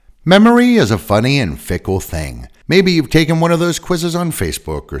Memory is a funny and fickle thing. Maybe you've taken one of those quizzes on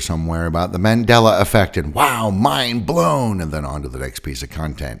Facebook or somewhere about the Mandela effect and wow, mind blown, and then on to the next piece of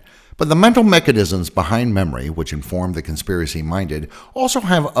content. But the mental mechanisms behind memory, which inform the conspiracy-minded, also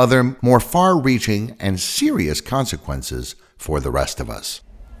have other more far-reaching and serious consequences for the rest of us.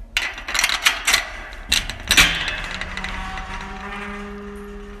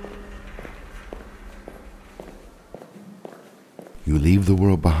 You leave the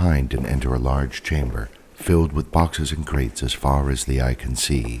world behind and enter a large chamber filled with boxes and crates as far as the eye can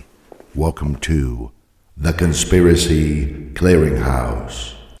see. Welcome to the Conspiracy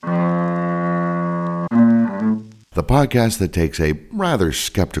Clearinghouse, the podcast that takes a rather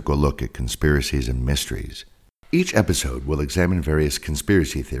skeptical look at conspiracies and mysteries. Each episode will examine various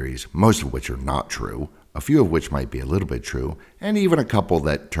conspiracy theories, most of which are not true, a few of which might be a little bit true, and even a couple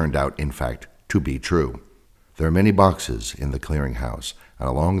that turned out, in fact, to be true. There are many boxes in the clearinghouse, and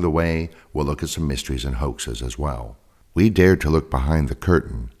along the way, we'll look at some mysteries and hoaxes as well. We dare to look behind the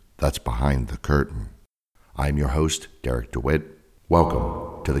curtain that's behind the curtain. I'm your host, Derek DeWitt.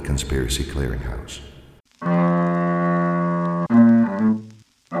 Welcome to the Conspiracy Clearinghouse.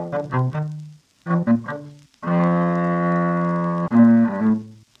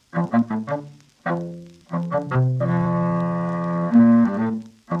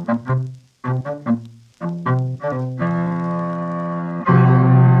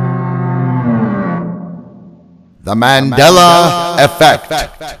 The Mandela Effect.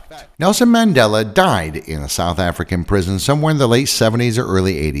 Nelson Mandela died in a South African prison somewhere in the late 70s or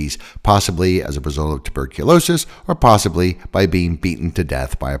early 80s, possibly as a result of tuberculosis or possibly by being beaten to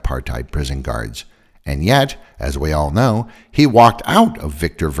death by apartheid prison guards. And yet, as we all know, he walked out of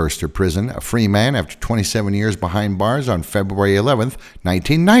Victor Verster Prison, a free man, after 27 years behind bars on February 11th,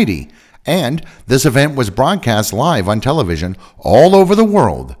 1990. And this event was broadcast live on television all over the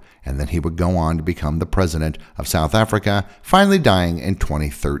world. And then he would go on to become the president of South Africa, finally dying in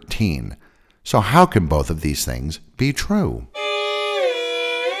 2013. So how can both of these things be true?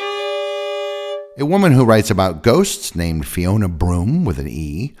 A woman who writes about ghosts named Fiona Broome with an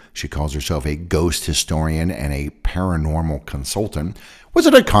E, she calls herself a ghost historian and a paranormal consultant, was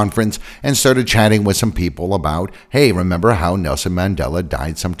at a conference and started chatting with some people about, hey, remember how Nelson Mandela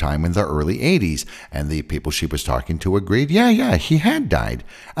died sometime in the early 80s? And the people she was talking to agreed, yeah, he had died.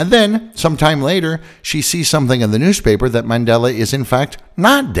 And then, sometime later, she sees something in the newspaper that Mandela is in fact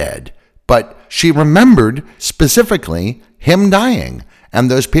not dead. But she remembered specifically him dying. And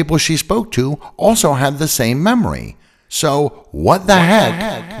those people she spoke to also had the same memory. So what the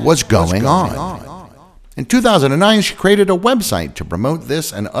heck was going on? In 2009, she created a website to promote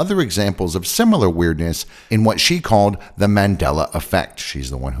this and other examples of similar weirdness in what she called the Mandela Effect. She's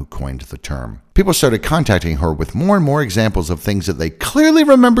the one who coined the term. People started contacting her with more and more examples of things that they clearly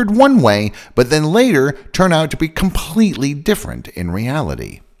remembered one way, but then later turn out to be completely different in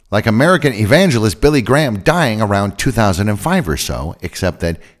reality. Like American evangelist Billy Graham dying around 2005 or so, except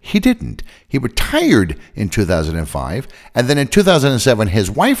that he didn't. He retired in 2005, and then in 2007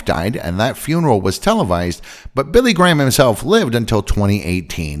 his wife died, and that funeral was televised, but Billy Graham himself lived until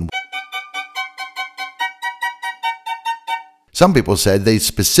 2018. Some people said they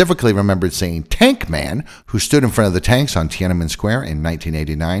specifically remembered seeing Tank Man, who stood in front of the tanks on Tiananmen Square in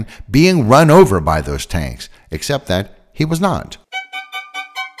 1989, being run over by those tanks, except that he was not.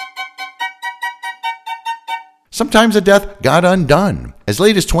 Sometimes a death got undone. As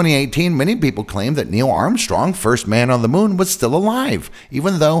late as 2018, many people claimed that Neil Armstrong, first man on the moon, was still alive,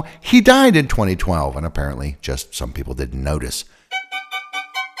 even though he died in 2012, and apparently just some people didn't notice.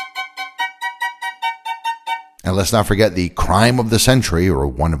 And let's not forget the crime of the century, or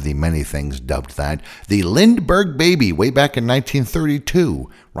one of the many things dubbed that, the Lindbergh baby way back in 1932.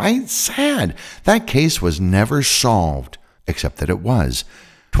 Right? Sad. That case was never solved, except that it was.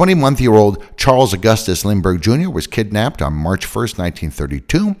 21-year-old Charles Augustus Lindbergh Jr. was kidnapped on March 1st,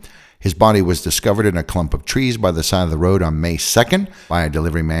 1932. His body was discovered in a clump of trees by the side of the road on May 2nd by a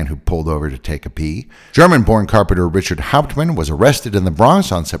delivery man who pulled over to take a pee. German-born carpenter Richard Hauptmann was arrested in the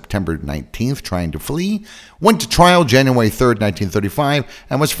Bronx on September 19th trying to flee, went to trial January 3rd, 1935,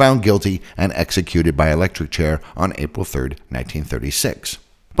 and was found guilty and executed by electric chair on April 3rd, 1936.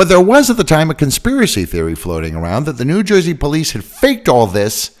 But there was at the time a conspiracy theory floating around that the New Jersey police had faked all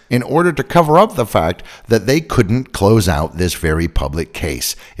this in order to cover up the fact that they couldn't close out this very public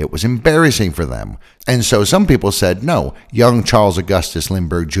case. It was embarrassing for them. And so some people said, no, young Charles Augustus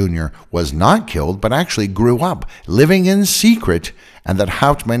Lindbergh Jr. was not killed, but actually grew up, living in secret, and that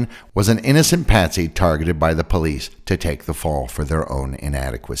Hauptmann was an innocent patsy targeted by the police to take the fall for their own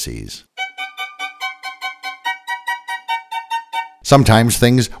inadequacies. Sometimes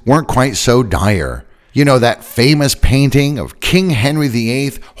things weren't quite so dire. You know that famous painting of King Henry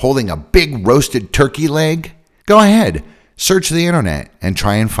VIII holding a big roasted turkey leg? Go ahead, search the internet and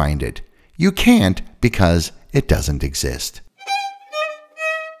try and find it. You can't because it doesn't exist.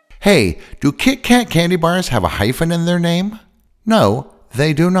 Hey, do Kit Kat candy bars have a hyphen in their name? No,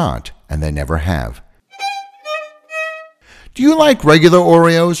 they do not, and they never have. Do you like regular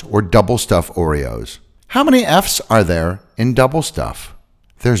Oreos or double stuff Oreos? How many F's are there in double stuff?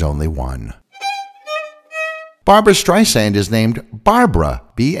 There's only one. Barbra Streisand is named Barbara,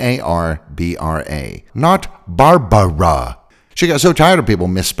 B-A-R-B-R-A, not Barbara. She got so tired of people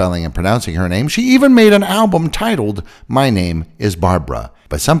misspelling and pronouncing her name, she even made an album titled My Name is Barbara.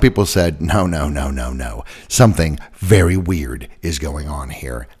 But some people said, no. Something very weird is going on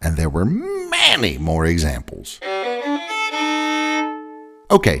here. And there were many more examples.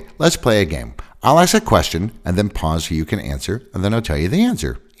 Okay, let's play a game. I'll ask a question and then pause so you can answer, and then I'll tell you the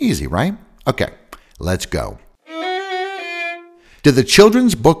answer. Easy, right? Okay, let's go. Did the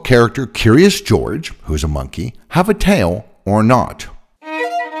children's book character Curious George, who's a monkey, have a tail or not?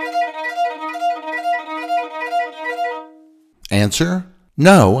 Answer: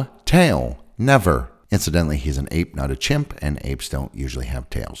 no tail, never. Incidentally, he's an ape, not a chimp, and apes don't usually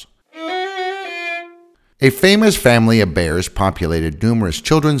have tails. A famous family of bears populated numerous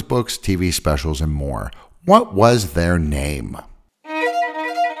children's books, TV specials, and more. What was their name?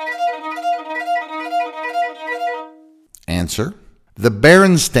 Answer: the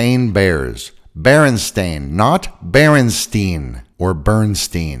Berenstain Bears. Berenstain, not Berenstein or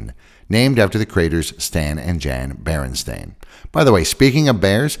Bernstein, named after the creators Stan and Jan Berenstain. By the way, speaking of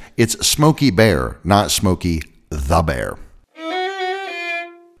bears, it's Smokey Bear, not Smokey the Bear.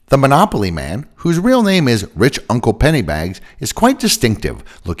 The Monopoly Man, whose real name is Rich Uncle Pennybags, is quite distinctive,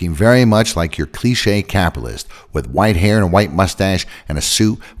 looking very much like your cliché capitalist, with white hair and a white mustache and a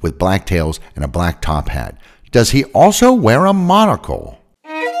suit with black tails and a black top hat. Does he also wear a monocle?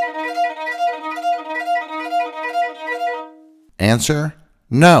 Answer: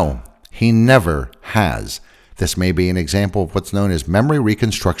 no, he never has. This may be an example of what's known as memory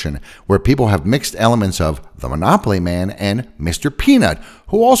reconstruction, where people have mixed elements of the Monopoly Man and Mr. Peanut,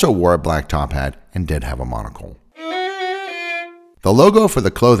 who also wore a black top hat and did have a monocle. The logo for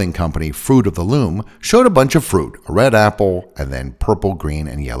the clothing company Fruit of the Loom showed a bunch of fruit, a red apple, and then purple, green,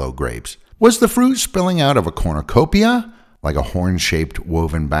 and yellow grapes. Was the fruit spilling out of a cornucopia, like a horn-shaped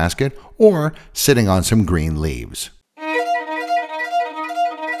woven basket, or sitting on some green leaves?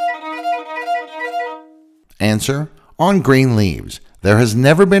 Answer: on green leaves. There has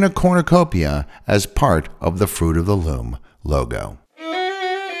never been a cornucopia as part of the Fruit of the Loom logo.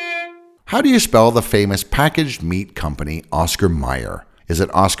 How do you spell the famous packaged meat company Oscar Mayer? Is it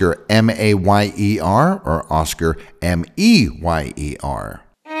Oscar M-A-Y-E-R or Oscar M-E-Y-E-R?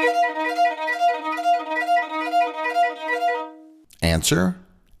 Answer: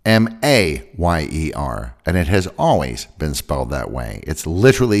 M-A-Y-E-R, and it has always been spelled that way. It's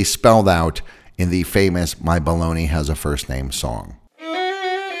literally spelled out in the famous My Baloney Has a First Name song.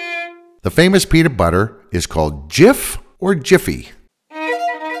 The famous peanut butter is called Jif or Jiffy?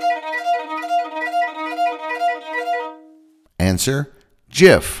 Answer: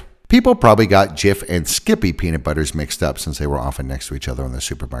 Jif. People probably got Jif and Skippy peanut butters mixed up since they were often next to each other on the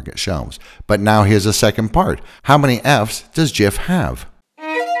supermarket shelves. But now here's the second part. How many F's does Jif have?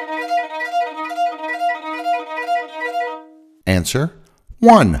 Answer: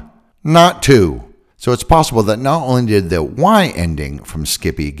 1. Not 2. So it's possible that not only did the Y ending from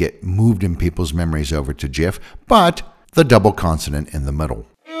Skippy get moved in people's memories over to Jif, but the double consonant in the middle.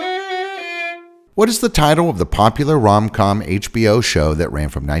 What is the title of the popular rom-com HBO show that ran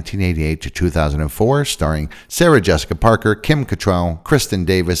from 1988 to 2004, starring Sarah Jessica Parker, Kim Cattrall, Kristen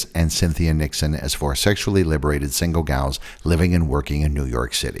Davis, and Cynthia Nixon as four sexually liberated single gals living and working in New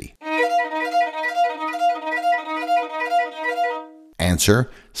York City? Answer: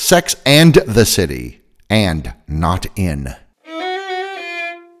 Sex and the City, and not in.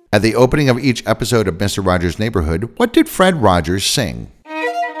 At the opening of each episode of Mr. Rogers' Neighborhood, what did Fred Rogers sing?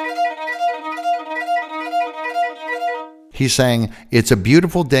 He sang, "It's a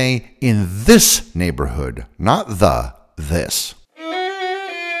beautiful day in this neighborhood," not this.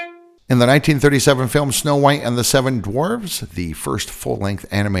 In the 1937 film Snow White and the Seven Dwarfs, the first full-length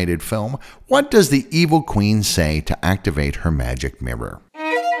animated film, what does the evil queen say to activate her magic mirror?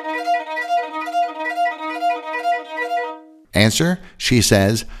 Answer: she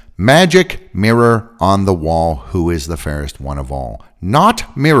says, "Magic mirror on the wall, who is the fairest one of all?"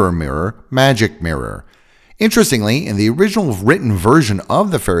 Not mirror, mirror, magic mirror. Interestingly, in the original written version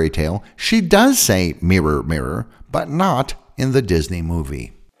of the fairy tale, she does say mirror, mirror, but not in the Disney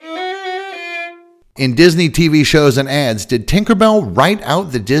movie? In Disney TV shows and ads, did Tinkerbell write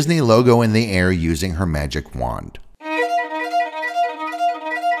out the Disney logo in the air using her magic wand?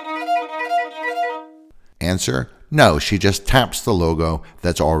 Answer: no, she just taps the logo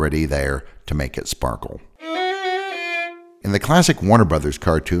that's already there to make it sparkle. In the classic Warner Brothers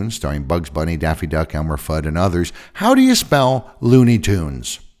cartoon starring Bugs Bunny, Daffy Duck, Elmer Fudd, and others, how do you spell Looney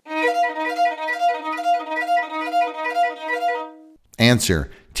Tunes? Answer: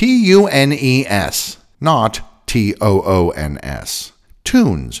 Tunes, not Toons.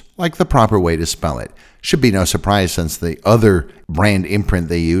 Tunes, like the proper way to spell it. Should be no surprise since the other brand imprint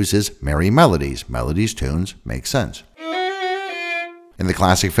they use is Merry Melodies. Melodies, tunes, makes sense. In the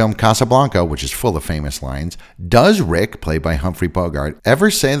classic film Casablanca, which is full of famous lines, does Rick, played by Humphrey Bogart, ever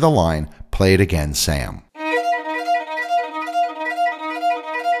say the line, "Play it again, Sam"?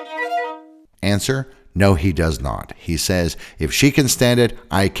 Answer: no, he does not. He says, if she can stand it,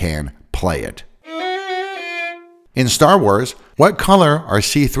 I can. Play it. In Star Wars, what color are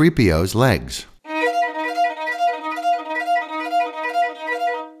C-3PO's legs?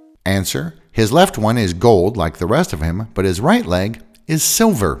 Answer: his left one is gold like the rest of him, but his right leg is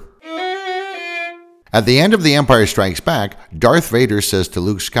silver. At the end of The Empire Strikes Back, Darth Vader says to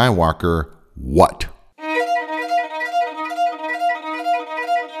Luke Skywalker, what?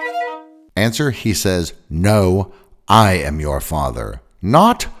 Answer: he says, no, I am your father.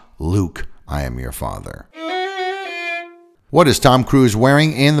 Not, Luke, I am your father. What is Tom Cruise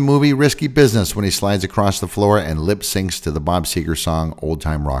wearing in the movie Risky Business when he slides across the floor and lip syncs to the Bob Seger song Old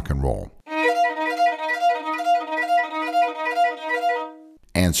Time Rock and Roll?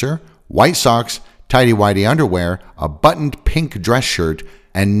 Answer: white socks, tighty-whitey underwear, a buttoned pink dress shirt,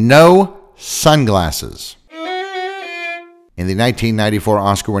 and no sunglasses. In the 1994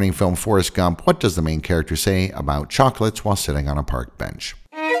 Oscar-winning film Forrest Gump, what does the main character say about chocolates while sitting on a park bench?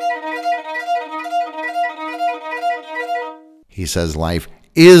 He says life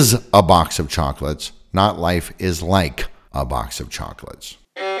is a box of chocolates, not life is like a box of chocolates.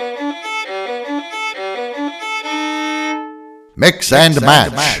 Mix and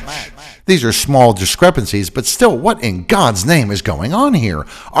match. These are small discrepancies, but still, what in God's name is going on here?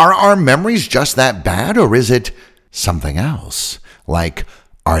 Are our memories just that bad, or is it something else? Like,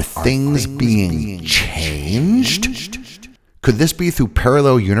 are things being changed? Could this be through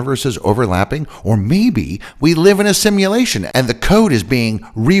parallel universes overlapping? Or maybe we live in a simulation and the code is being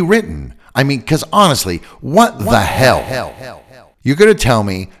rewritten. I mean, because honestly, what the hell? You're going to tell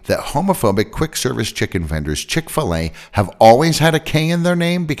me that homophobic quick service chicken vendors Chick-fil-A have always had a K in their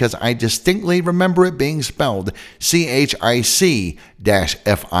name? Because I distinctly remember it being spelled CHIC-FIL-A.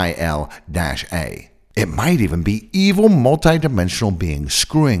 It might even be evil multidimensional beings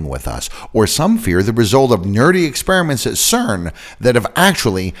screwing with us, or some fear the result of nerdy experiments at CERN that have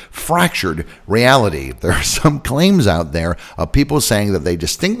actually fractured reality. There are some claims out there of people saying that they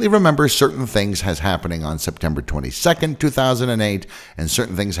distinctly remember certain things as happening on September 22nd, 2008, and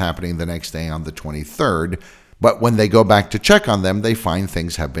certain things happening the next day on the 23rd. But when they go back to check on them, they find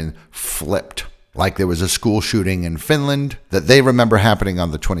things have been flipped. Like there was a school shooting in Finland that they remember happening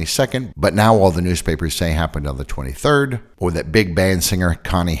on the 22nd, but now all the newspapers say happened on the 23rd, or that big band singer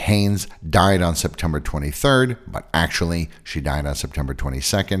Connie Haynes died on September 23rd, but actually she died on September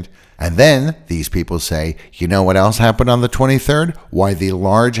 22nd. And then these people say, you know what else happened on the 23rd? Why the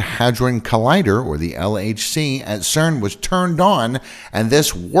Large Hadron Collider, or the LHC, at CERN was turned on, and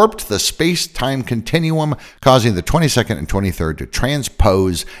this warped the space-time continuum, causing the 22nd and 23rd to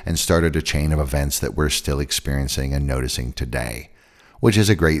transpose and started a chain of events that we're still experiencing and noticing today. Which is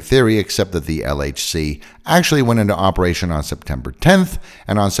a great theory, except that the LHC actually went into operation on September 10th,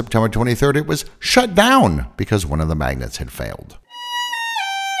 and on September 23rd it was shut down because one of the magnets had failed.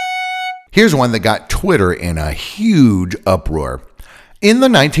 Here's one that got Twitter in a huge uproar. In the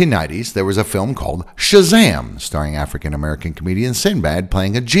 1990s, there was a film called Shazam, starring African-American comedian Sinbad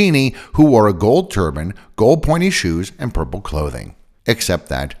playing a genie who wore a gold turban, gold pointy shoes, and purple clothing. Except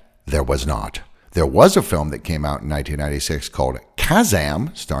that there was not. There was a film that came out in 1996 called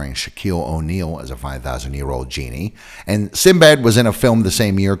Kazam, starring Shaquille O'Neal as a 5,000-year-old genie, and Sinbad was in a film the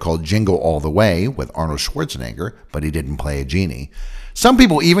same year called Jingle All the Way with Arnold Schwarzenegger, but he didn't play a genie. Some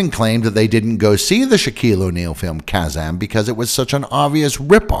people even claimed that they didn't go see the Shaquille O'Neal film Kazam because it was such an obvious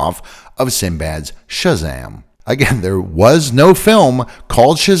ripoff of Sinbad's Shazam. Again, there was no film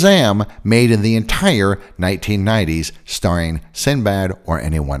called Shazam made in the entire 1990s starring Sinbad or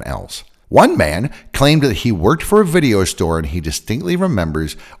anyone else. One man claimed that he worked for a video store and he distinctly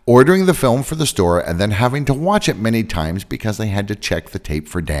remembers ordering the film for the store and then having to watch it many times because they had to check the tape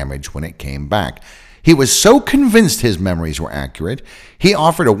for damage when it came back. He was so convinced his memories were accurate, he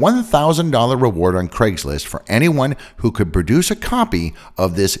offered a $1,000 reward on Craigslist for anyone who could produce a copy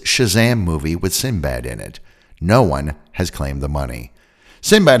of this Shazam movie with Sinbad in it. No one has claimed the money.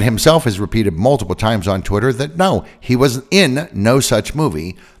 Sinbad himself has repeated multiple times on Twitter that no, he was in no such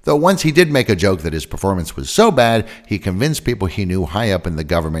movie, though once he did make a joke that his performance was so bad, he convinced people he knew high up in the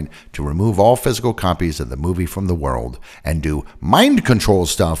government to remove all physical copies of the movie from the world and do mind control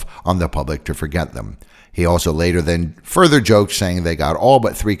stuff on the public to forget them. He also later then further joked, saying they got all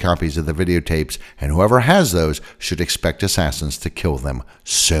but 3 copies of the videotapes, and whoever has those should expect assassins to kill them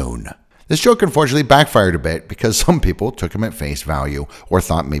soon. This joke unfortunately backfired a bit because some people took him at face value or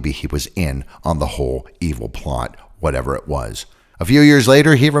thought maybe he was in on the whole evil plot, whatever it was. A few years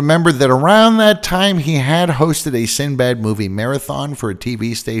later, he remembered that around that time he had hosted a Sinbad movie marathon for a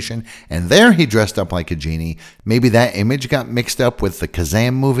TV station, and there he dressed up like a genie. Maybe that image got mixed up with the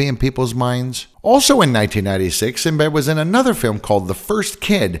Kazam movie in people's minds. Also in 1996, Sinbad was in another film called The First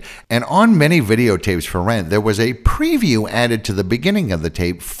Kid, and on many videotapes for rent, there was a preview added to the beginning of the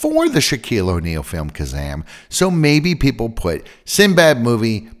tape for the Shaquille O'Neal film Kazam, so maybe people put Sinbad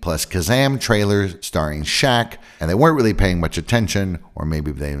movie plus Kazam trailer starring Shaq, and they weren't really paying much attention, or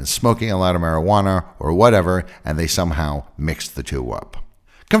maybe they were smoking a lot of marijuana or whatever, and they somehow mixed the two up.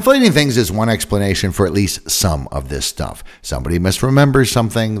 Conflating things is one explanation for at least some of this stuff. Somebody misremembers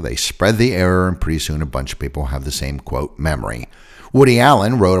something, they spread the error, and pretty soon a bunch of people have the same, quote, memory. Woody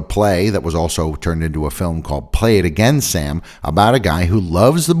Allen wrote a play that was also turned into a film called Play It Again, Sam, about a guy who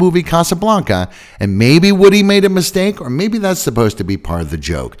loves the movie Casablanca, and maybe Woody made a mistake, or maybe that's supposed to be part of the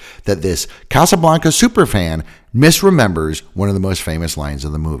joke, that this Casablanca superfan misremembers one of the most famous lines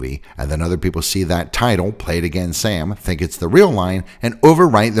of the movie, and then other people see that title, Play It Again, Sam, think it's the real line, and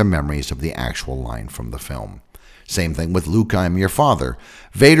overwrite their memories of the actual line from the film. Same thing with Luke, I am your father.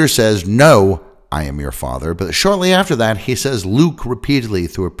 Vader says, no, I am your father, but shortly after that, he says Luke repeatedly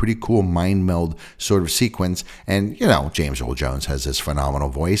through a pretty cool mind meld sort of sequence, and, you know, James Earl Jones has this phenomenal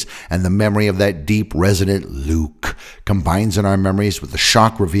voice, and the memory of that deep, resonant Luke combines in our memories with the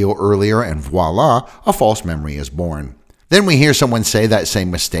shock reveal earlier, and voila, a false memory is born. Then we hear someone say that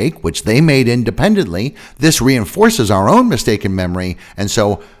same mistake, which they made independently. This reinforces our own mistaken memory, and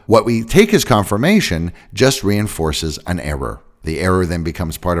so what we take as confirmation just reinforces an error. The error then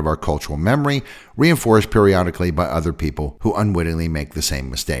becomes part of our cultural memory, reinforced periodically by other people who unwittingly make the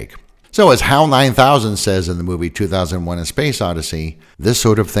same mistake. So as HAL 9000 says in the movie 2001: A Space Odyssey, this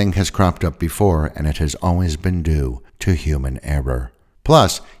sort of thing has cropped up before, and it has always been due to human error.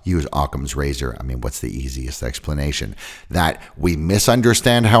 Plus, use Occam's razor. I mean, what's the easiest explanation? That we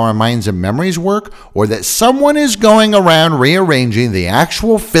misunderstand how our minds and memories work, or that someone is going around rearranging the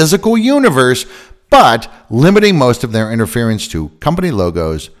actual physical universe, but limiting most of their interference to company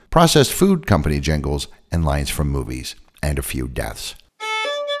logos, processed food company jingles, and lines from movies, and a few deaths.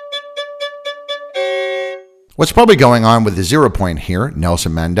 What's probably going on with the 0 point here,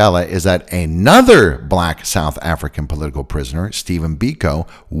 Nelson Mandela, is that another black South African political prisoner, Stephen Biko,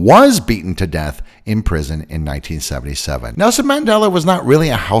 was beaten to death in prison in 1977. Nelson Mandela was not really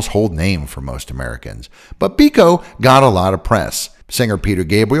a household name for most Americans, but Biko got a lot of press. Singer Peter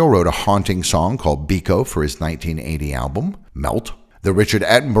Gabriel wrote a haunting song called Biko for his 1980 album, Melt. The Richard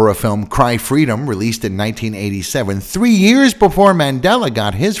Attenborough film Cry Freedom, released in 1987, 3 years before Mandela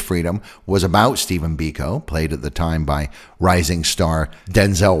got his freedom, was about Stephen Biko, played at the time by rising star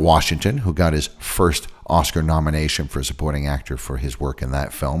Denzel Washington, who got his first Oscar nomination for supporting actor for his work in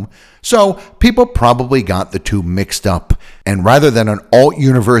that film. So people probably got the two mixed up, and rather than an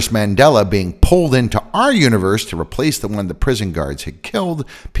alt-universe Mandela being pulled into our universe to replace the one the prison guards had killed,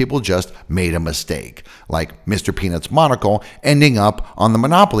 people just made a mistake, like Mr. Peanut's monocle ending up on the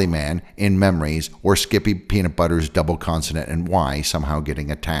Monopoly Man in memories, or Skippy Peanut Butter's double consonant and Y somehow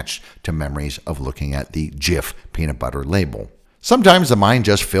getting attached to memories of looking at the Jif peanut butter label. Sometimes the mind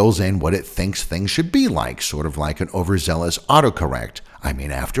just fills in what it thinks things should be like, sort of like an overzealous autocorrect. I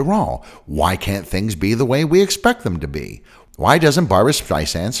mean, after all, why can't things be the way we expect them to be? Why doesn't Barbra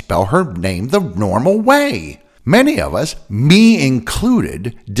Streisand spell her name the normal way? Many of us, me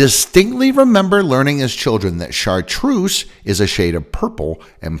included, distinctly remember learning as children that chartreuse is a shade of purple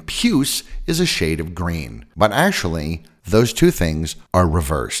and puce is a shade of green. But actually, those two things are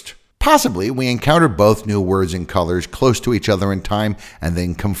reversed. Possibly, we encountered both new words and colors close to each other in time and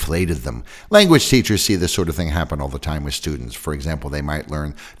then conflated them. Language teachers see this sort of thing happen all the time with students. For example, they might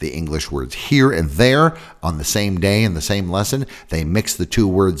learn the English words here and there on the same day in the same lesson. They mix the two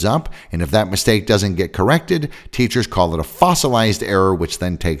words up, and if that mistake doesn't get corrected, teachers call it a fossilized error, which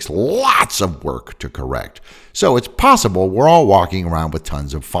then takes lots of work to correct. So it's possible we're all walking around with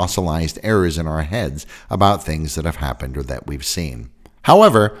tons of fossilized errors in our heads about things that have happened or that we've seen.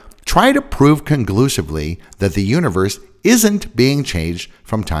 However, try to prove conclusively that the universe isn't being changed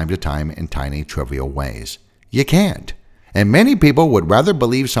from time to time in tiny, trivial ways. You can't. And many people would rather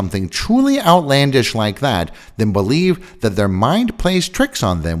believe something truly outlandish like that than believe that their mind plays tricks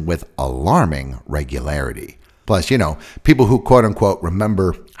on them with alarming regularity. Plus, people who quote-unquote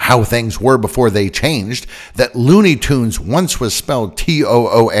remember how things were before they changed, that Looney Tunes once was spelled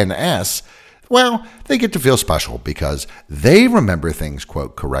Toons, well, they get to feel special because they remember things,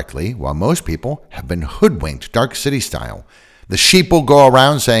 quote, correctly, while most people have been hoodwinked Dark City style. The sheep will go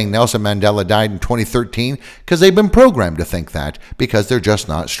around saying Nelson Mandela died in 2013 because they've been programmed to think that because they're just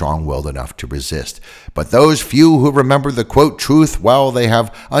not strong-willed enough to resist. But those few who remember the, quote, truth, well, they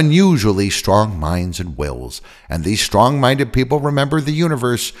have unusually strong minds and wills. And these strong-minded people remember the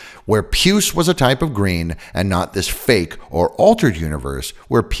universe where puce was a type of green and not this fake or altered universe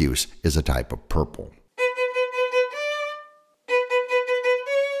where puce is a type of purple.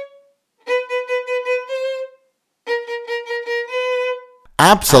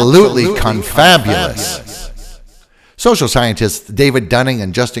 Absolutely confabulous. Social scientists David Dunning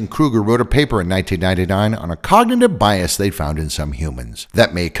and Justin Kruger wrote a paper in 1999 on a cognitive bias they found in some humans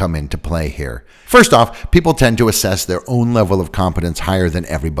that may come into play here. First off, people tend to assess their own level of competence higher than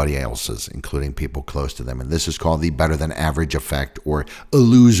everybody else's, including people close to them, and this is called the better than average effect or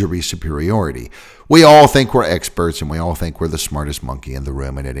illusory superiority. We all think we're experts and we all think we're the smartest monkey in the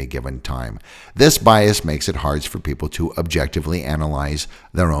room at any given time. This bias makes it hard for people to objectively analyze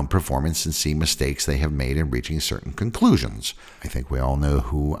their own performance and see mistakes they have made in reaching certain conclusions. I think we all know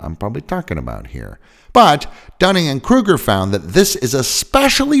who I'm probably talking about here. But Dunning and Kruger found that this is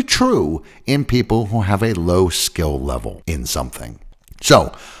especially true in people who have a low skill level in something.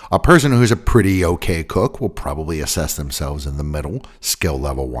 So, a person who's a pretty okay cook will probably assess themselves in the middle, skill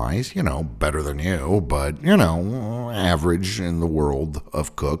level wise, better than you, but, average in the world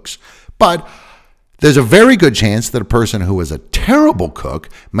of cooks. But there's a very good chance that a person who is a terrible cook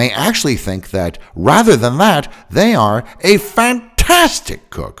may actually think that, rather than that, they are a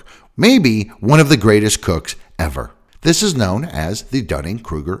fantastic cook, maybe one of the greatest cooks ever. This is known as the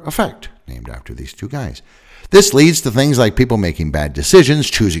Dunning-Kruger effect, named after these two guys. This leads to things like people making bad decisions,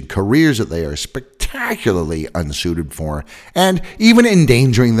 choosing careers that they are spectacularly unsuited for, and even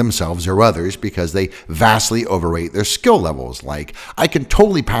endangering themselves or others because they vastly overrate their skill levels. Like, I can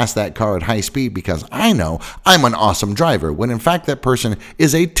totally pass that car at high speed because I know I'm an awesome driver, when in fact that person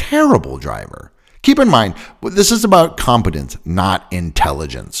is a terrible driver. Keep in mind, this is about competence, not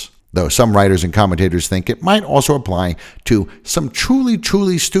intelligence. Though some writers and commentators think it might also apply to some truly,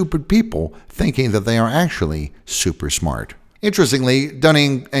 truly stupid people thinking that they are actually super smart. Interestingly,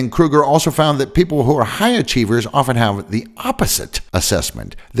 Dunning and Kruger also found that people who are high achievers often have the opposite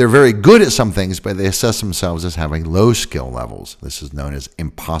assessment. They're very good at some things, but they assess themselves as having low skill levels. This is known as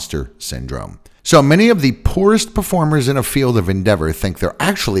imposter syndrome. So many of the poorest performers in a field of endeavor think they're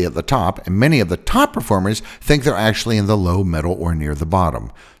actually at the top, and many of the top performers think they're actually in the low, middle, or near the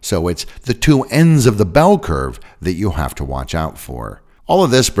bottom. So it's the two ends of the bell curve that you have to watch out for. All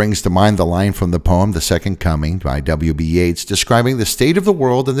of this brings to mind the line from the poem The Second Coming by W.B. Yeats, describing the state of the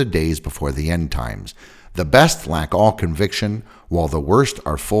world in the days before the end times. The best lack all conviction, while the worst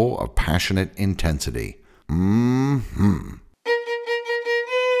are full of passionate intensity.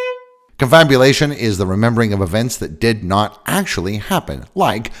 Confabulation is the remembering of events that did not actually happen,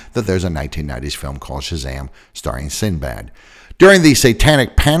 like that there's a 1990s film called Shazam starring Sinbad. During the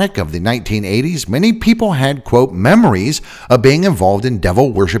satanic panic of the 1980s, many people had, quote, memories of being involved in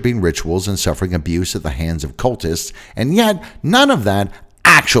devil-worshipping rituals and suffering abuse at the hands of cultists, and yet none of that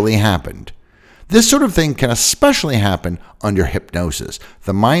actually happened. This sort of thing can especially happen under hypnosis.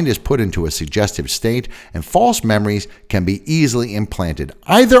 The mind is put into a suggestive state, and false memories can be easily implanted,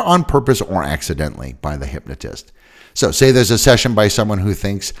 either on purpose or accidentally, by the hypnotist. So say there's a session by someone who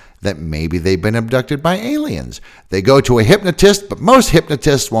thinks that maybe they've been abducted by aliens. They go to a hypnotist, but most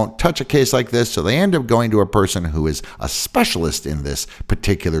hypnotists won't touch a case like this, so they end up going to a person who is a specialist in this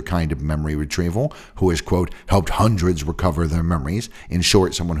particular kind of memory retrieval, who has, quote, helped hundreds recover their memories. In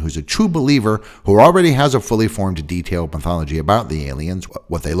short, someone who's a true believer who already has a fully formed detailed mythology about the aliens,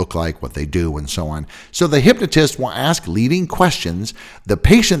 what they look like, what they do, and so on. So the hypnotist will ask leading questions. The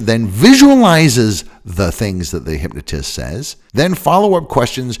patient then visualizes the things that the hypnotist says. Then follow-up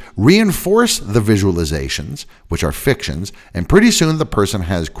questions reinforce the visualizations, which are fictions, and pretty soon the person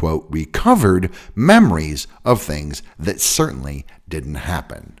has, quote, recovered memories of things that certainly didn't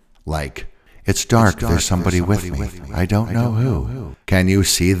happen. Like, it's dark, there's somebody with me. I don't know who. Can you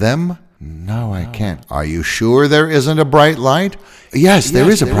see them? No, I can't. Are you sure there isn't a bright light? Yes, there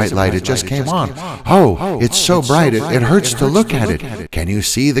is a bright light. It just came on. Oh, it's so bright, it hurts to look at it. Can you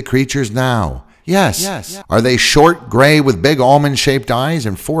see the creatures now? Yes. Are they short, gray, with big almond-shaped eyes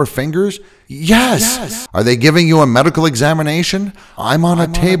and 4 fingers? Yes. Are they giving you a medical examination? I'm on a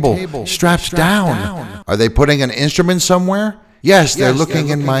table, strapped down. Are they putting an instrument somewhere? Yes, they're looking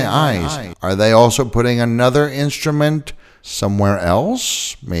in my eyes. Are they also putting another instrument somewhere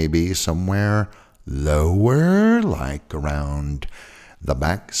else? Maybe somewhere lower, like around the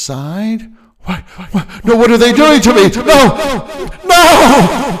backside? What? No, what are they doing to me?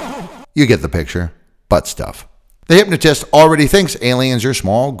 No! You get the picture. Butt stuff. The hypnotist already thinks aliens are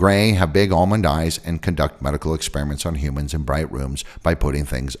small, gray, have big almond eyes, and conduct medical experiments on humans in bright rooms by putting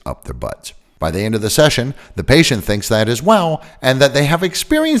things up their butts. By the end of the session, the patient thinks that as well, and that they have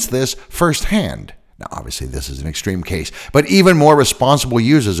experienced this firsthand. Now, obviously, this is an extreme case, but even more responsible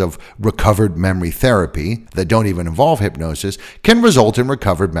users of recovered memory therapy that don't even involve hypnosis can result in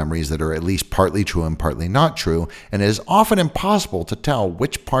recovered memories that are at least partly true and partly not true, and it is often impossible to tell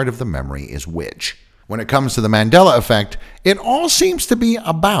which part of the memory is which. When it comes to the Mandela effect, it all seems to be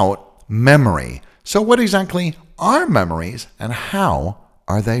about memory. So what exactly are memories, and how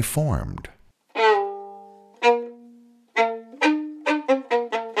are they formed?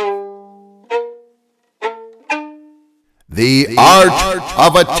 The art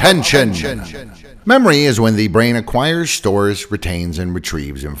of attention. Memory is when the brain acquires, stores, retains, and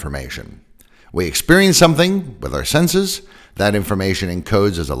retrieves information. We experience something with our senses. That information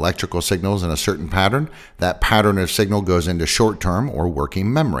encodes as electrical signals in a certain pattern. That pattern of signal goes into short-term or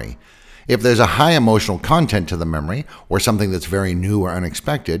working memory. If there's a high emotional content to the memory, or something that's very new or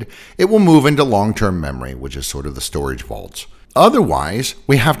unexpected, it will move into long-term memory, which is sort of the storage vaults. Otherwise,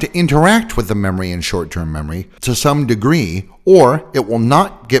 we have to interact with the memory in short-term memory to some degree, or it will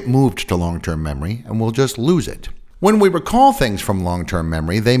not get moved to long-term memory and we'll just lose it. When we recall things from long-term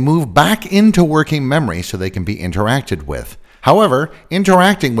memory, they move back into working memory so they can be interacted with. However,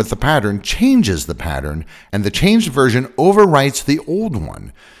 interacting with the pattern changes the pattern, and the changed version overwrites the old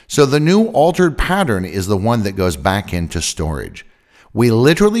one. So the new altered pattern is the one that goes back into storage. We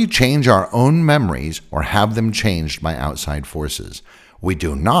literally change our own memories or have them changed by outside forces. We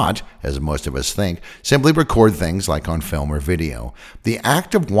do not, as most of us think, simply record things like on film or video. The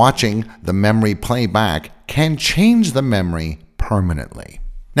act of watching the memory play back can change the memory permanently.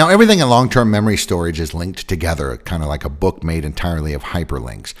 Now, everything in long-term memory storage is linked together, kind of like a book made entirely of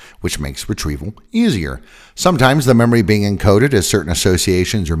hyperlinks, which makes retrieval easier. Sometimes the memory being encoded has certain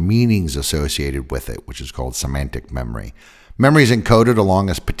associations or meanings associated with it, which is called semantic memory. Memories encoded along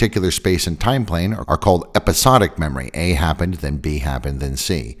a particular space and time plane are called episodic memory. A happened, then B happened, then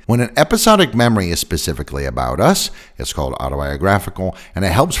C. When an episodic memory is specifically about us, it's called autobiographical, and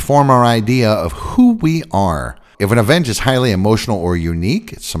it helps form our idea of who we are. If an event is highly emotional or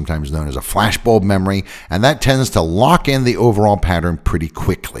unique, it's sometimes known as a flashbulb memory, and that tends to lock in the overall pattern pretty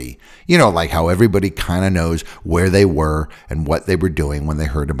quickly. You know, like how everybody kind of knows where they were and what they were doing when they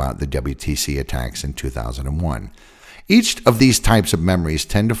heard about the WTC attacks in 2001. Each of these types of memories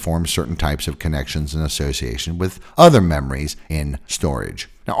tend to form certain types of connections and association with other memories in storage.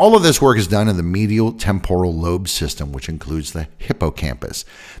 Now, all of this work is done in the medial temporal lobe system, which includes the hippocampus.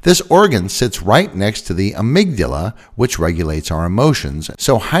 This organ sits right next to the amygdala, which regulates our emotions,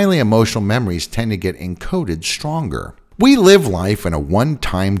 so highly emotional memories tend to get encoded stronger. We live life in a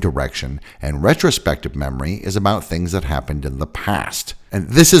one-time direction, and retrospective memory is about things that happened in the past. And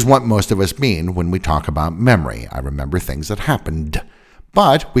this is what most of us mean when we talk about memory. I remember things that happened.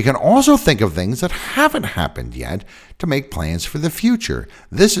 But we can also think of things that haven't happened yet to make plans for the future.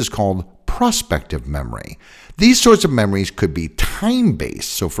 This is called prospective memory. These sorts of memories could be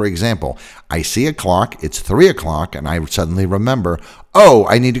time-based. So, for example, I see a clock, it's 3 o'clock, and I suddenly remember, oh,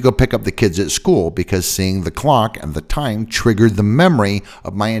 I need to go pick up the kids at school because seeing the clock and the time triggered the memory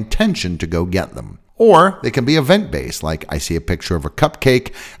of my intention to go get them. Or they can be event-based, like I see a picture of a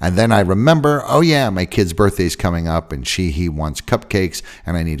cupcake, and then I remember, oh yeah, my kid's birthday's coming up, and he wants cupcakes,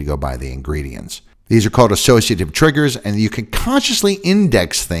 and I need to go buy the ingredients. These are called associative triggers, and you can consciously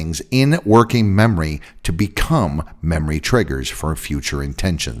index things in working memory to become memory triggers for future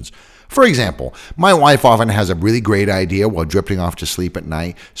intentions. For example, my wife often has a really great idea while drifting off to sleep at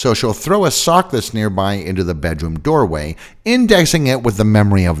night, so she'll throw a sock that's nearby into the bedroom doorway, indexing it with the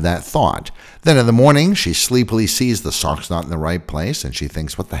memory of that thought. Then in the morning, she sleepily sees the sock's not in the right place, and she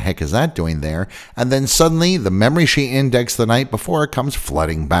thinks, what the heck is that doing there? And then suddenly, the memory she indexed the night before comes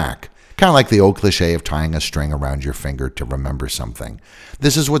flooding back. Kind of like the old cliche of tying a string around your finger to remember something.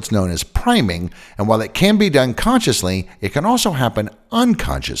 This is what's known as priming, and while it can be done consciously, it can also happen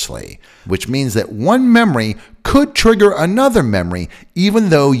unconsciously, which means that one memory could trigger another memory, even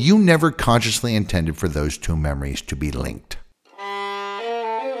though you never consciously intended for those two memories to be linked.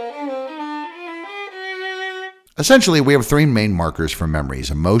 Essentially, we have three main markers for memories: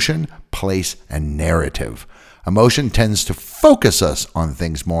 emotion, place, and narrative. Emotion tends to focus us on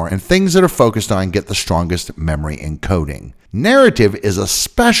things more, and things that are focused on get the strongest memory encoding. Narrative is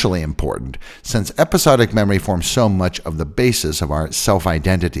especially important since episodic memory forms so much of the basis of our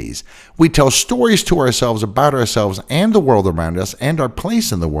self-identities. We tell stories to ourselves about ourselves and the world around us and our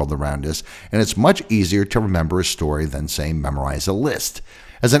place in the world around us, and it's much easier to remember a story than, say, memorize a list.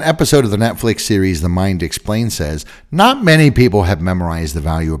 As an episode of the Netflix series The Mind Explained says, not many people have memorized the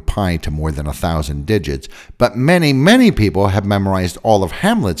value of pi to more than 1,000 digits, but many people have memorized all of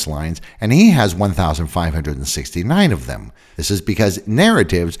Hamlet's lines, and he has 1,569 of them. This is because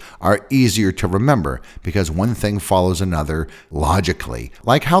narratives are easier to remember, because one thing follows another logically,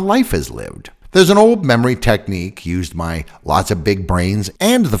 like how life is lived. There's an old memory technique used by lots of big brains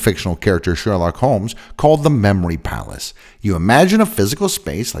and the fictional character Sherlock Holmes called the memory palace. You imagine a physical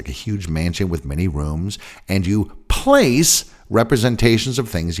space like a huge mansion with many rooms, and you place representations of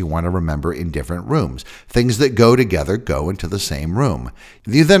things you want to remember in different rooms. Things that go together go into the same room.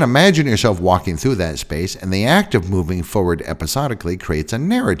 You then imagine yourself walking through that space, and the act of moving forward episodically creates a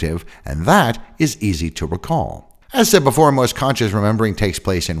narrative, and that is easy to recall. As said before, most conscious remembering takes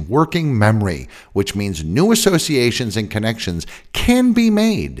place in working memory, which means new associations and connections can be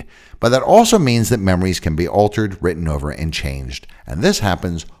made. But that also means that memories can be altered, written over, and changed. And this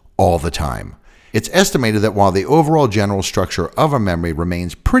happens all the time. It's estimated that while the overall general structure of a memory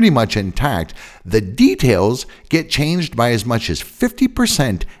remains pretty much intact, the details get changed by as much as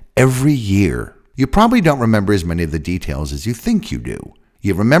 50% every year. You probably don't remember as many of the details as you think you do.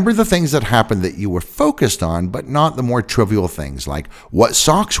 You remember the things that happened that you were focused on, but not the more trivial things like what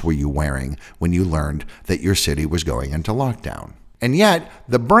socks were you wearing when you learned that your city was going into lockdown. And yet,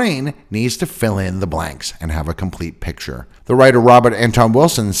 the brain needs to fill in the blanks and have a complete picture. The writer Robert Anton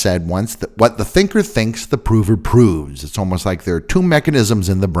Wilson said once that what the thinker thinks, the prover proves. It's almost like there are two mechanisms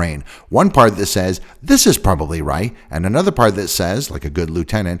in the brain. One part that says, this is probably right, and another part that says, like a good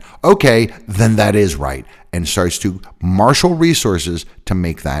lieutenant, okay, then that is right, and starts to marshal resources to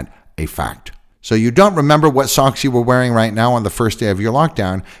make that a fact. So you don't remember what socks you were wearing right now on the first day of your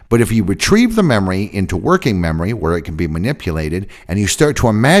lockdown, but if you retrieve the memory into working memory where it can be manipulated and you start to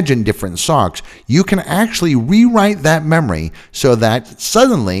imagine different socks, you can actually rewrite that memory so that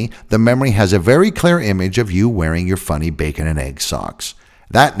suddenly the memory has a very clear image of you wearing your funny bacon and egg socks.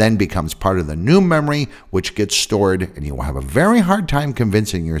 That then becomes part of the new memory, which gets stored, and you will have a very hard time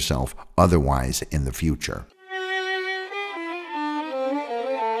convincing yourself otherwise in the future.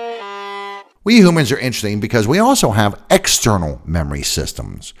 We humans are interesting because we also have external memory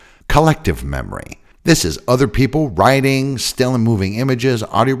systems, collective memory. This is other people, writing, still and moving images,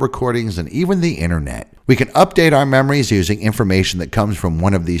 audio recordings, and even the internet. We can update our memories using information that comes from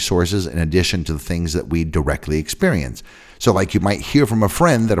one of these sources in addition to the things that we directly experience. So like you might hear from a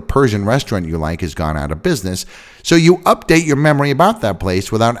friend that a Persian restaurant you like has gone out of business, so you update your memory about that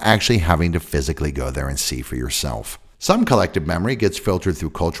place without actually having to physically go there and see for yourself. Some collective memory gets filtered through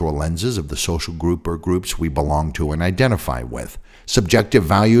cultural lenses of the social group or groups we belong to and identify with. Subjective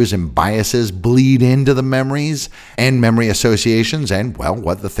values and biases bleed into the memories and memory associations, and, well,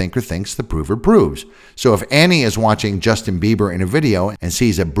 what the thinker thinks, the prover proves. So if Annie is watching Justin Bieber in a video and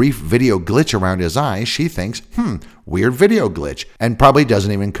sees a brief video glitch around his eye, she thinks, weird video glitch, and probably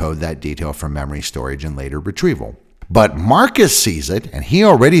doesn't even code that detail for memory storage and later retrieval. But Marcus sees it, and he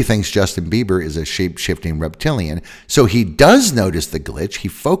already thinks Justin Bieber is a shape-shifting reptilian, so he does notice the glitch. He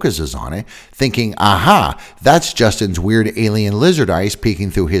focuses on it, thinking, aha, that's Justin's weird alien lizard eyes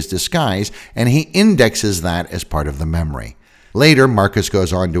peeking through his disguise, and he indexes that as part of the memory. Later, Marcus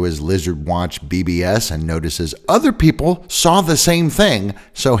goes on to his Lizard Watch BBS and notices other people saw the same thing,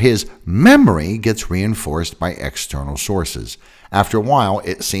 so his memory gets reinforced by external sources. After a while,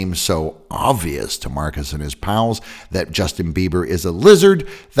 it seems so obvious to Marcus and his pals that Justin Bieber is a lizard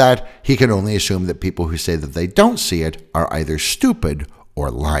that he can only assume that people who say that they don't see it are either stupid or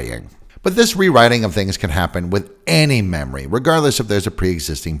lying. But this rewriting of things can happen with any memory, regardless if there's a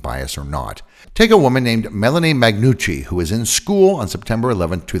pre-existing bias or not. Take a woman named Melanie Magnucci, who was in school on September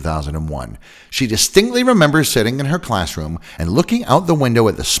 11, 2001. She distinctly remembers sitting in her classroom and looking out the window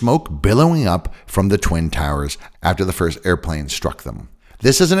at the smoke billowing up from the Twin Towers after the first airplane struck them.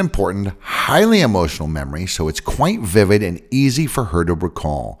 This is an important, highly emotional memory, so it's quite vivid and easy for her to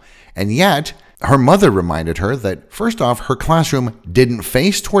recall. And yet, her mother reminded her that, first off, her classroom didn't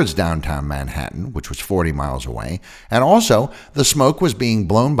face towards downtown Manhattan, which was 40 miles away, and also the smoke was being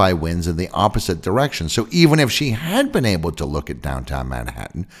blown by winds in the opposite direction, so even if she had been able to look at downtown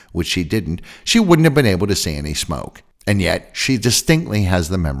Manhattan, which she didn't, she wouldn't have been able to see any smoke. And yet, she distinctly has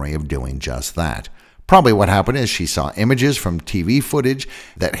the memory of doing just that. Probably what happened is she saw images from TV footage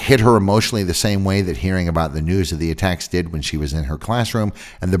that hit her emotionally the same way that hearing about the news of the attacks did when she was in her classroom,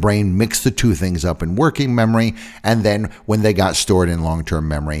 and the brain mixed the two things up in working memory, and then when they got stored in long-term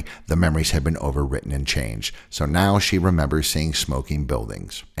memory, the memories had been overwritten and changed. So now she remembers seeing smoking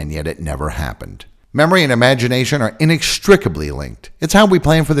buildings, and yet it never happened. Memory and imagination are inextricably linked. It's how we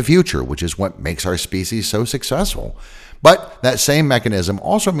plan for the future, which is what makes our species so successful. But that same mechanism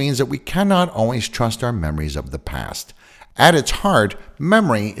also means that we cannot always trust our memories of the past. At its heart,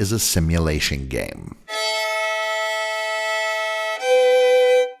 memory is a simulation game.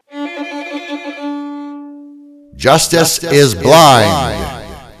 Justice is blind.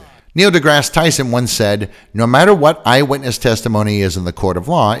 Neil deGrasse Tyson once said, "No matter what eyewitness testimony is in the court of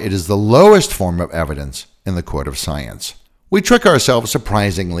law, it is the lowest form of evidence in the court of science." We trick ourselves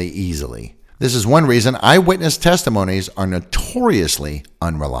surprisingly easily. This is one reason eyewitness testimonies are notoriously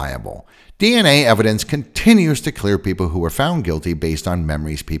unreliable. DNA evidence continues to clear people who were found guilty based on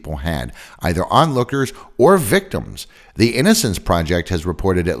memories people had, either onlookers or victims. The Innocence Project has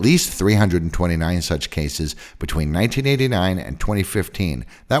reported at least 329 such cases between 1989 and 2015.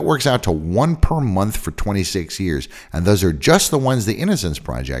 That works out to one per month for 26 years, and those are just the ones the Innocence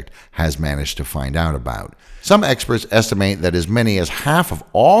Project has managed to find out about. Some experts estimate that as many as half of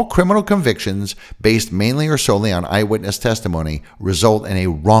all criminal convictions, based mainly or solely on eyewitness testimony, result in a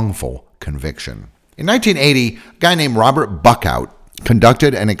wrongful conviction. In 1980, a guy named Robert Buckout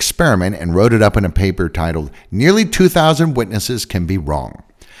conducted an experiment and wrote it up in a paper titled "Nearly 2,000 Witnesses Can Be Wrong."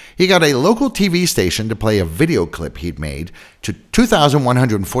 He got a local TV station to play a video clip he'd made to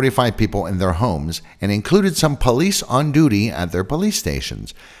 2,145 people in their homes and included some police on duty at their police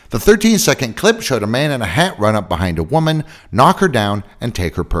stations. The 13-second clip showed a man in a hat run up behind a woman, knock her down, and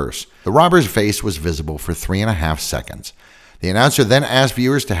take her purse. The robber's face was visible for 3.5 seconds. The announcer then asked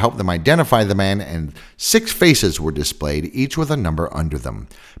viewers to help them identify the man, and 6 faces were displayed, each with a number under them.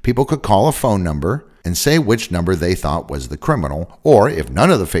 People could call a phone number and say which number they thought was the criminal, or if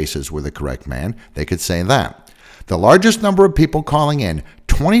none of the faces were the correct man, they could say that. The largest number of people calling in,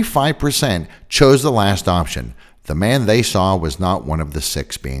 25%, chose the last option. The man they saw was not one of the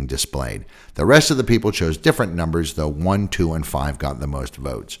 6 being displayed. The rest of the people chose different numbers, though 1, 2, and 5 got the most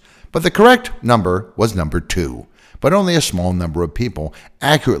votes. But the correct number was number 2. But only a small number of people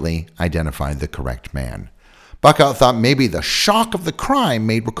accurately identified the correct man. Buckout thought maybe the shock of the crime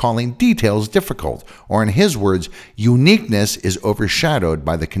made recalling details difficult, or in his words, uniqueness is overshadowed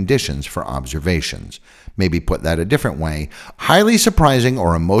by the conditions for observations. Maybe put that a different way, highly surprising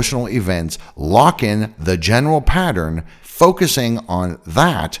or emotional events lock in the general pattern, focusing on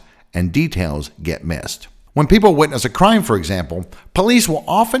that, and details get missed. When people witness a crime, for example, police will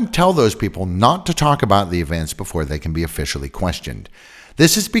often tell those people not to talk about the events before they can be officially questioned.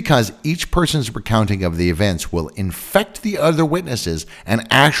 This is because each person's recounting of the events will infect the other witnesses and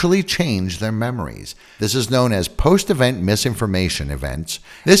actually change their memories. This is known as post-event misinformation events.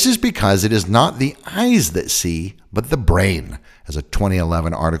 This is because it is not the eyes that see, but the brain, as a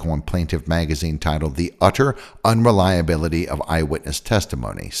 2011 article in Plaintiff magazine titled "The Utter Unreliability of Eyewitness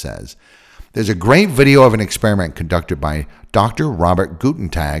Testimony" says. There's a great video of an experiment conducted by Dr. Robert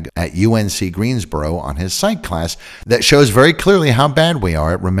Gutentag at UNC Greensboro on his psych class that shows very clearly how bad we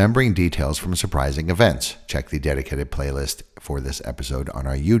are at remembering details from surprising events. Check the dedicated playlist for this episode on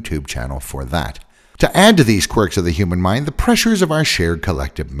our YouTube channel for that. To add to these quirks of the human mind, the pressures of our shared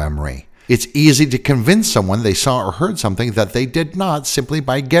collective memory. It's easy to convince someone they saw or heard something that they did not simply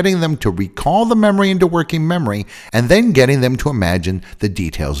by getting them to recall the memory into working memory and then getting them to imagine the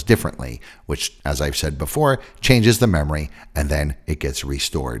details differently, which, as I've said before, changes the memory and then it gets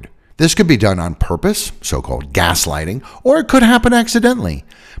restored. This could be done on purpose, so-called gaslighting, or it could happen accidentally.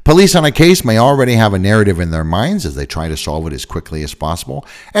 Police on a case may already have a narrative in their minds as they try to solve it as quickly as possible,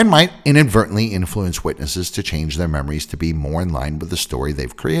 and might inadvertently influence witnesses to change their memories to be more in line with the story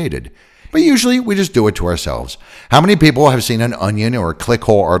they've created. But usually we just do it to ourselves. How many people have seen an Onion or a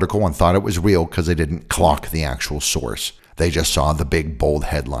ClickHole article and thought it was real because they didn't clock the actual source? They just saw the big bold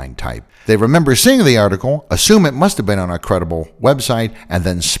headline type. They remember seeing the article, assume it must have been on a credible website, and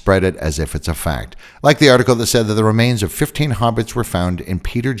then spread it as if it's a fact. Like the article that said that the remains of 15 hobbits were found in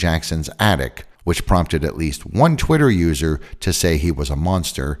Peter Jackson's attic, which prompted at least one Twitter user to say he was a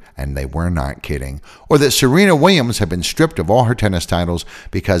monster, and they were not kidding. Or that Serena Williams had been stripped of all her tennis titles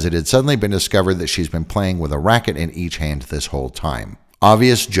because it had suddenly been discovered that she's been playing with a racket in each hand this whole time.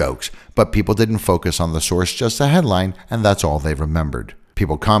 Obvious jokes, but people didn't focus on the source, just the headline, and that's all they remembered.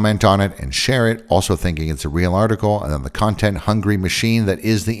 People comment on it and share it, also thinking it's a real article, and then the content-hungry machine that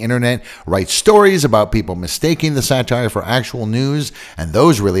is the internet writes stories about people mistaking the satire for actual news, and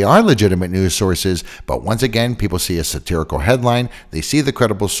those really are legitimate news sources, but once again, people see a satirical headline, they see the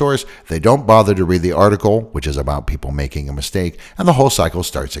credible source, they don't bother to read the article, which is about people making a mistake, and the whole cycle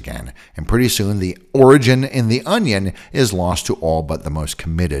starts again. And pretty soon, the origin in the Onion is lost to all but the most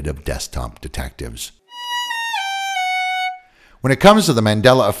committed of desktop detectives. When it comes to the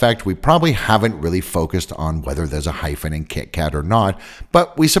Mandela effect, we probably haven't really focused on whether there's a hyphen in Kit Kat or not,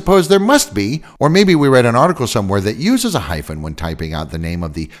 but we suppose there must be, or maybe we read an article somewhere that uses a hyphen when typing out the name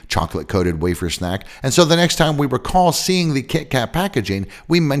of the chocolate-coated wafer snack, and so the next time we recall seeing the Kit Kat packaging,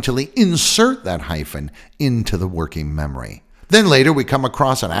 we mentally insert that hyphen into the working memory. Then later we come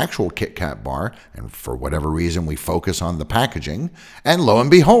across an actual Kit Kat bar, and for whatever reason we focus on the packaging, and lo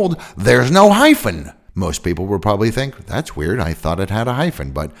and behold, there's no hyphen. Most people will probably think, that's weird, I thought it had a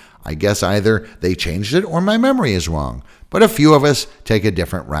hyphen, but I guess either they changed it or my memory is wrong. But a few of us take a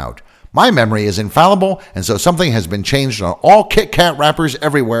different route. My memory is infallible, and so something has been changed on all Kit Kat wrappers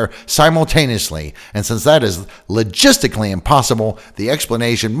everywhere simultaneously. And since that is logistically impossible, the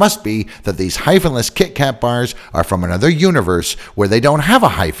explanation must be that these hyphenless Kit Kat bars are from another universe where they don't have a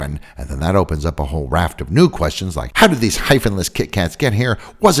hyphen. And then that opens up a whole raft of new questions like, how did these hyphenless Kit Kats get here?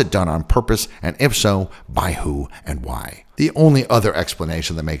 Was it done on purpose? And if so, by who and why? The only other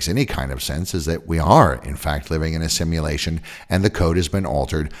explanation that makes any kind of sense is that we are, in fact, living in a simulation and the code has been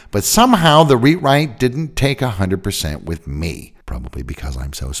altered, but somehow the rewrite didn't take 100% with me, probably because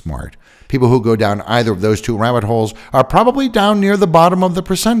I'm so smart. People who go down either of those two rabbit holes are probably down near the bottom of the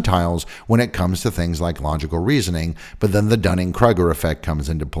percentiles when it comes to things like logical reasoning, but then the Dunning-Kruger effect comes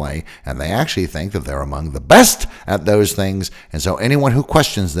into play, and they actually think that they're among the best at those things, and so anyone who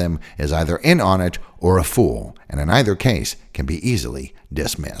questions them is either in on it or a fool, and in either case can be easily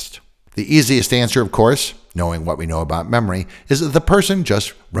dismissed. The easiest answer, of course, knowing what we know about memory, is that the person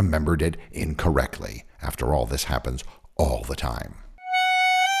just remembered it incorrectly. After all, this happens all the time.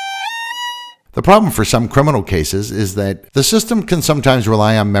 The problem for some criminal cases is that the system can sometimes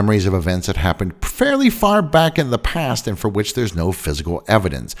rely on memories of events that happened fairly far back in the past and for which there's no physical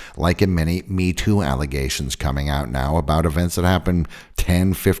evidence, like in many Me Too allegations coming out now about events that happened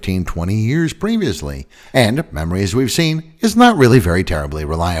 10, 15, 20 years previously. And memory, as we've seen, is not really very terribly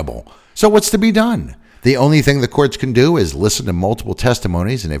reliable. So what's to be done? The only thing the courts can do is listen to multiple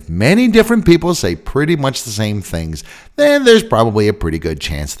testimonies, and if many different people say pretty much the same things, then there's probably a pretty good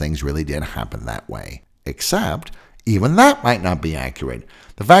chance things really did happen that way. Except, even that might not be accurate.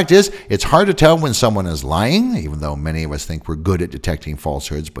 The fact is, it's hard to tell when someone is lying, even though many of us think we're good at detecting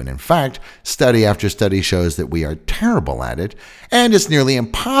falsehoods, but in fact, study after study shows that we are terrible at it, and it's nearly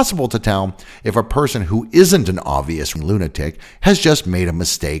impossible to tell if a person who isn't an obvious lunatic has just made a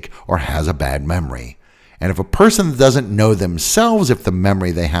mistake or has a bad memory. And if a person doesn't know themselves if the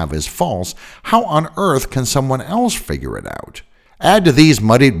memory they have is false, how on earth can someone else figure it out? Add to these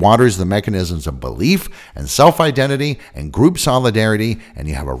muddied waters the mechanisms of belief and self-identity and group solidarity, and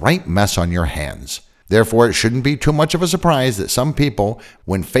you have a right mess on your hands. Therefore, it shouldn't be too much of a surprise that some people,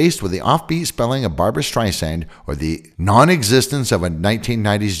 when faced with the offbeat spelling of Barbra Streisand or the non-existence of a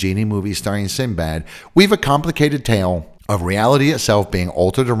 1990s genie movie starring Sinbad, weave a complicated tale of reality itself being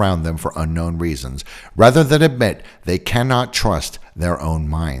altered around them for unknown reasons, rather than admit they cannot trust their own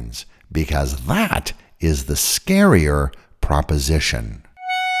minds, because that is the scarier proposition.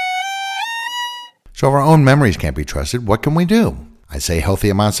 So if our own memories can't be trusted, what can we do? I say healthy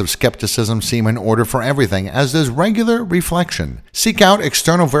amounts of skepticism seem in order for everything, as does regular reflection. Seek out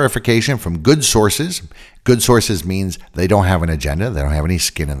external verification from good sources. Good sources means they don't have an agenda, they don't have any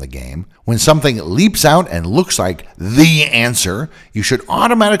skin in the game. When something leaps out and looks like the answer, you should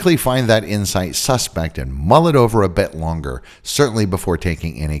automatically find that insight suspect and mull it over a bit longer, certainly before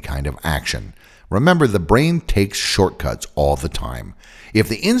taking any kind of action. Remember, the brain takes shortcuts all the time. If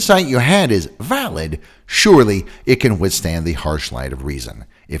the insight you had is valid, surely it can withstand the harsh light of reason.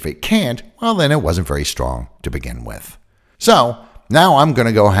 If it can't, well, then it wasn't very strong to begin with. So, now I'm going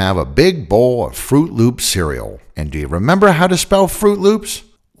to go have a big bowl of Fruit Loops cereal. And do you remember how to spell Fruit Loops?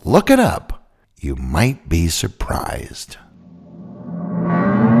 Look it up. You might be surprised.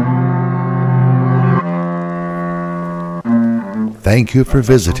 Thank you for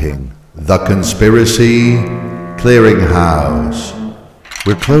visiting The Conspiracy Clearinghouse.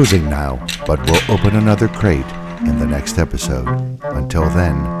 We're closing now, but we'll open another crate in the next episode. Until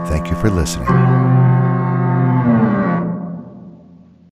then, thank you for listening.